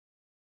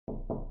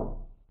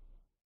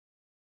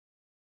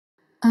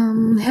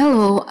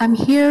Hello, I'm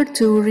here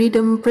to read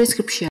a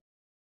prescription.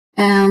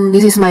 And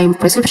this is my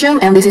prescription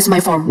and this is my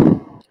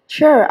form.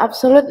 Sure,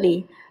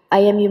 absolutely. I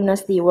am Yumna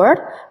Nadya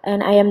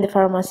and I am the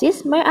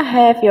pharmacist. May I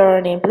have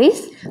your name,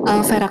 please?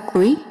 Vera.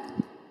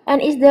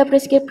 And is the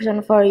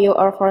prescription for you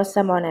or for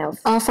someone else?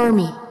 For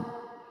me.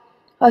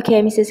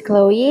 Okay, Mrs.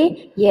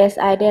 Chloe. Yes,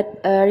 I did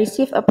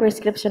receive a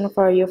prescription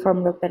for you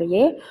from Dr.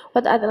 Ye.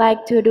 What I'd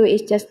like to do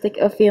is just take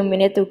a few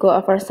minutes to go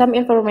over some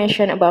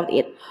information about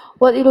it.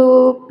 Would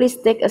you please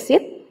take a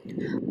seat?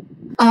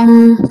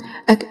 Um,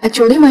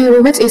 Actually, my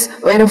roommate is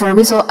waiting for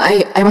me, so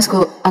I must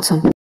go out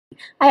soon.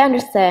 I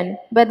understand,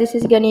 but this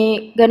is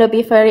gonna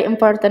be very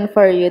important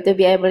for you to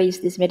be able to use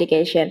this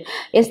medication.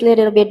 It's a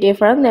little bit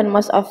different than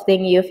most of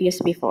things you've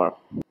used before.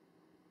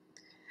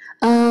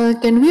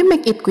 Can we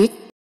make it quick?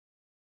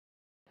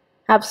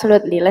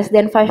 Absolutely, less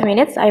than 5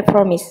 minutes, I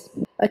promise.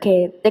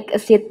 Okay, take a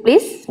seat,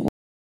 please.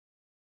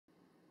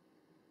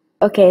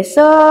 Okay,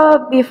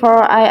 so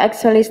before I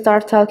actually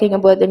start talking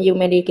about the new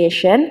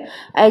medication,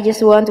 I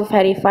just want to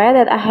verify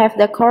that I have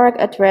the correct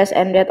address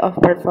and date of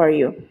birth for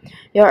you.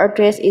 Your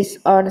address is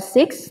on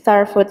 6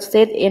 Starfoot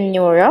Street in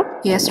New York.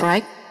 Yes,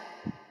 right.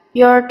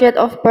 Your date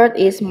of birth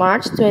is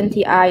March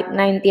 28,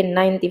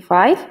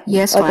 1995.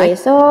 Yes, Okay, right.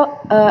 so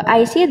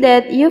I see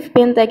that you've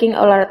been taking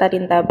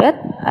Olortadine tablet.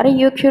 Are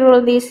you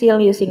currently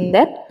still using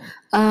that?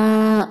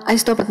 I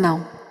stop it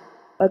now.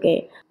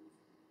 Okay.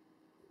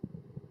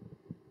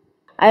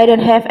 I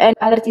don't have any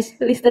allergies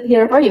listed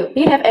here for you. Do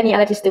you have any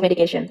allergies to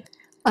medication?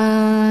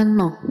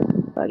 No.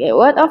 Okay,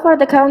 what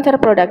over-the-counter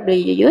product do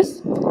you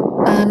use?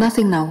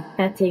 Nothing now.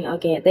 Nothing.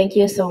 Okay, thank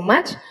you so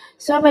much.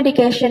 So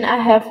medication I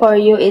have for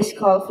you is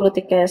called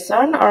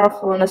Fluticasone or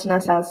Flunus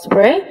nasal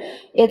spray.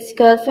 It's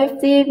got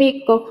 50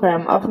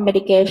 microgram of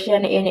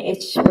medication in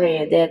each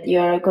spray that you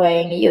are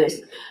going to use.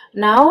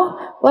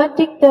 Now, what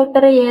did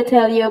Dr. Ye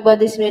tell you about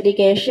this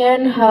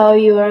medication, how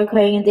you are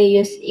going to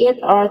use it,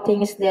 or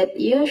things that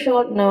you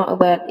should know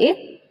about it?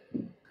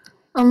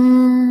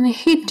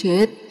 He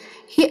did.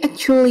 He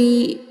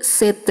actually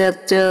said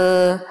that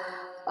the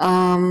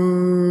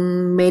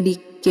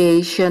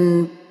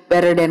medication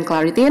better than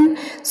Claritin,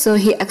 so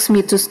he asked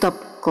me to stop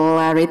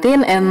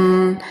Claritin,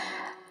 and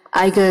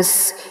I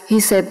guess he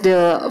said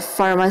the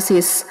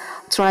pharmacist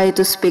try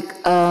to speak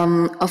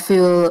a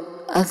few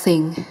a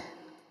thing.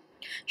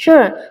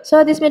 Sure.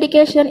 So this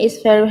medication is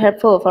very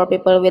helpful for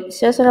people with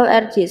seasonal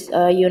allergies.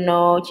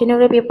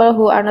 Generally people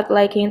who are not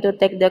liking to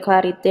take the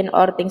Claritin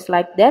or things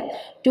like that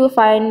do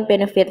find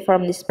benefit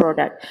from this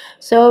product.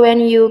 So when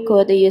you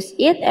go to use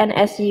it, and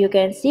as you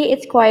can see,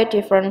 it's quite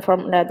different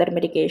from another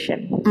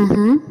medication.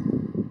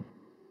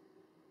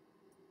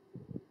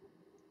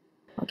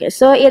 Okay,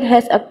 so it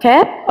has a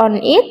cap on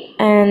it,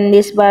 and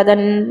this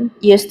button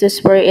used to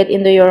spray it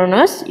into your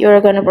nose. You're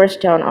gonna press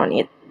down on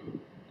it.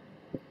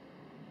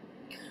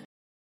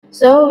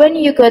 So when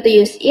you go to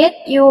use it,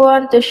 you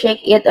want to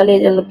shake it a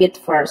little bit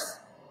first.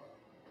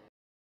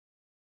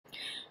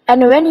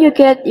 And when you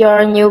get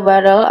your new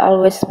bottle,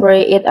 always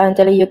spray it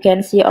until you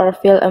can see or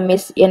feel a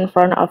mist in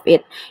front of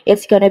it.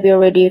 It's gonna be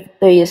ready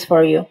to use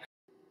for you.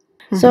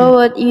 So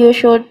what you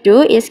should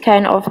do is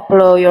kind of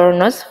blow your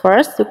nose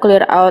first to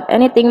clear out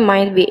anything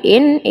might be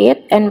in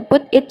it, and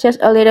put it just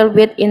a little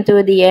bit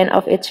into the end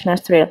of each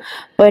nostril.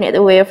 Point it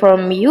away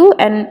from you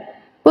and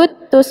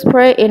put to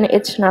spray in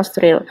each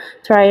nostril.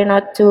 Try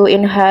not to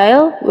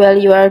inhale while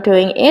you are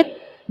doing it.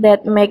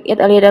 That make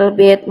it a little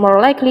bit more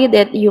likely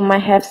that you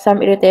might have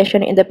some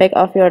irritation in the back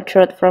of your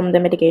throat from the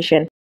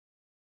medication.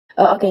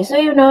 Okay, so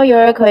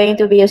you're going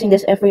to be using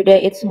this every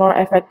day. It's more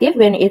effective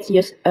when it's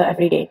used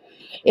every day.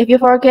 If you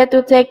forget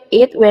to take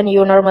it when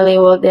you normally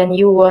would, then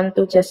you want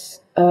to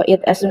just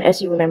eat as soon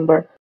as you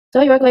remember.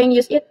 So you are going to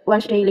use it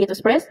once daily to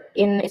spray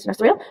in its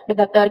nostril. The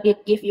doctor did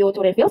give you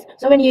 2 refills.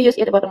 So when you use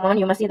it about a month,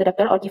 you must see the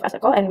doctor or give us a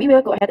call, and we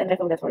will go ahead and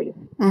refill that for you.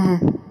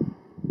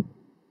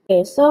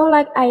 Okay, so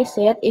like I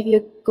said, if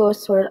you go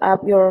straight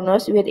up your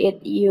nose with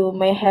it, you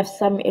may have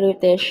some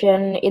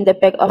irritation in the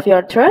back of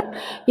your throat.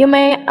 You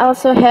may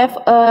also have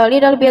a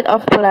little bit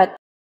of blood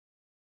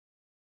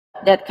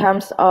that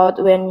comes out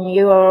when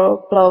you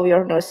blow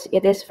your nose.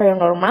 It is very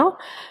normal.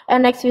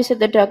 And next visit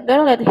the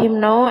doctor, let him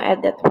know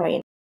at that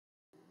point.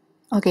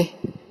 Okay.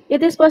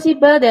 It is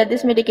possible that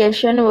this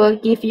medication will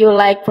give you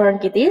like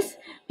bronchitis.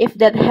 If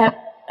that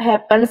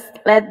happens,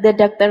 let the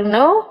doctor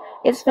know.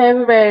 It's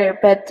very rare,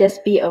 but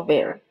just be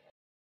aware.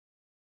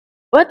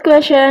 What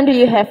question do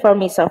you have for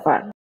me so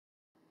far?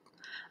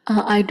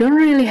 I don't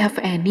really have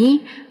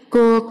any.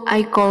 Could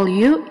I call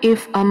you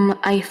if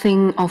I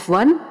think of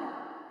one?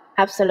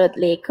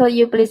 Absolutely. Could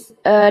you please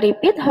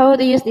repeat how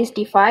to use this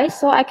device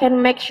so I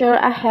can make sure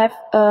I have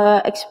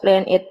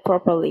explained it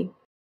properly?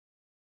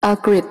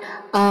 Great.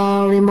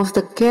 Remove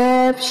the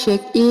cap,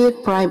 shake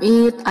it, prime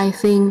it. I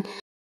think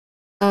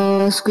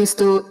squeeze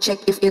to check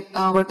if it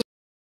working.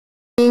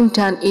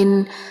 Done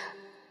in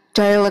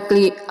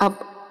directly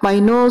up my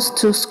nose,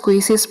 2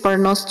 squeezes per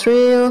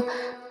nostril.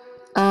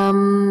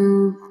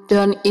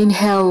 Don't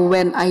inhale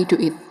when I do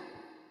it.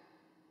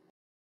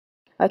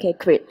 Okay,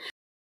 great.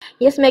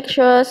 Yes, make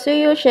sure so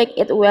you check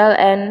it well.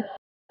 And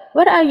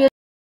what are you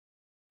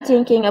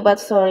thinking about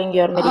storing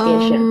your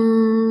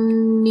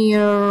medication?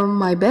 Near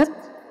my bed.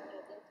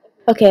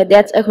 Okay,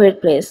 that's a great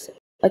place.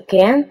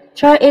 Okay,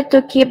 try it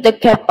to keep the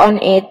cap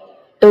on it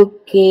to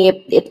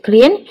keep it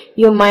clean.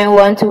 You might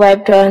want to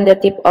wipe down the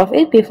tip of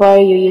it before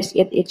you use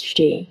it each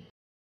day.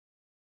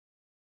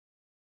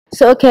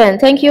 So Ken,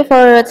 thank you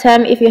for your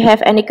time. If you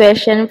have any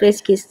question,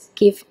 please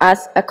give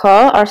us a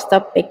call or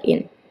stop back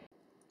in.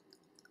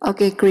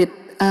 Okay, great.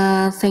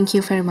 Thank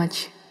you very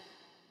much.